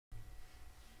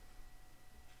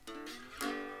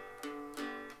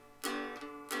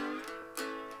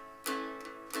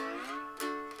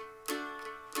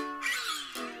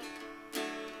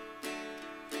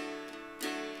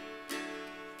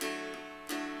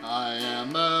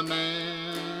am a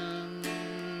man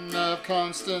of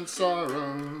constant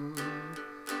sorrow.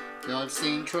 I've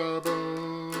seen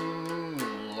trouble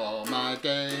all my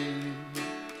days.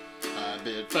 I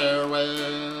bid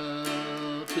farewell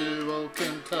to old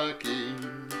Kentucky,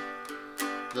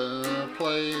 the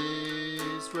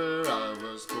place where I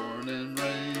was born and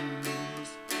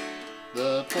raised.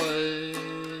 The place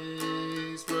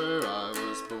where I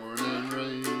was born and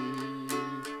raised.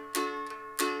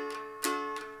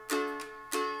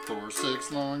 For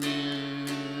 6 long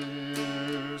years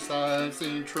I've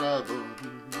seen trouble,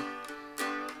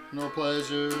 no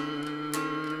pleasures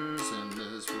in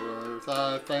this world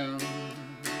I found.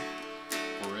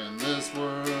 For in this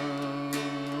world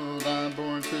I'm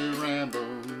born to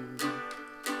ramble,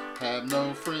 have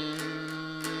no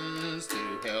friends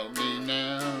to help me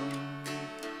now.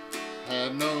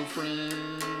 Have no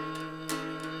friends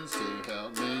to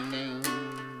help me now.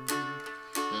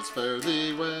 It's fare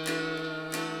thee well,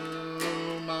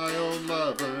 my old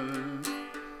lover.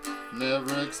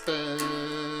 Never expect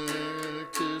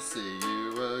to see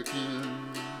you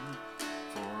again,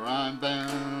 for I'm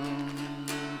bound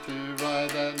to ride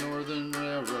that northern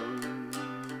railroad.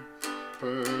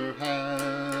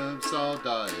 Perhaps I'll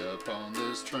die upon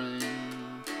this train.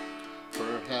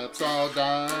 Perhaps I'll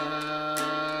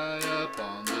die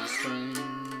upon this train.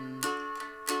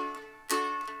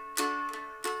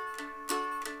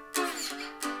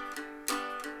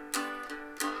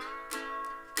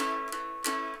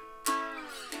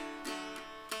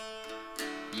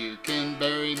 You can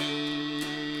bury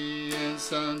me in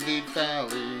some deep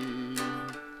valley,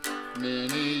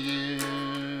 many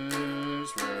years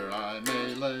where I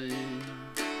may lay,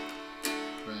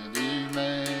 when you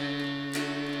may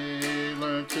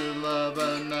learn to love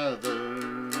another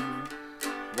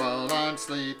while I'm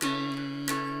sleeping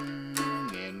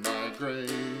in my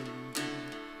grave,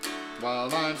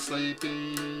 while I'm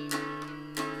sleeping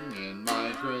in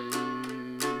my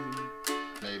grave.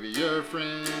 Maybe your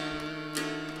friends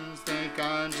think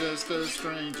I'm just a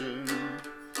stranger.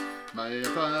 May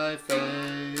my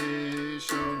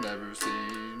face you'll never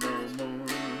see no more.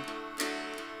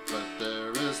 But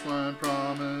there is one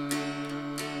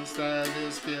promise that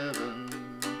is given.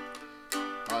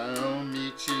 I'll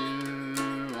meet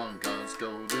you on God's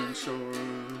golden shore.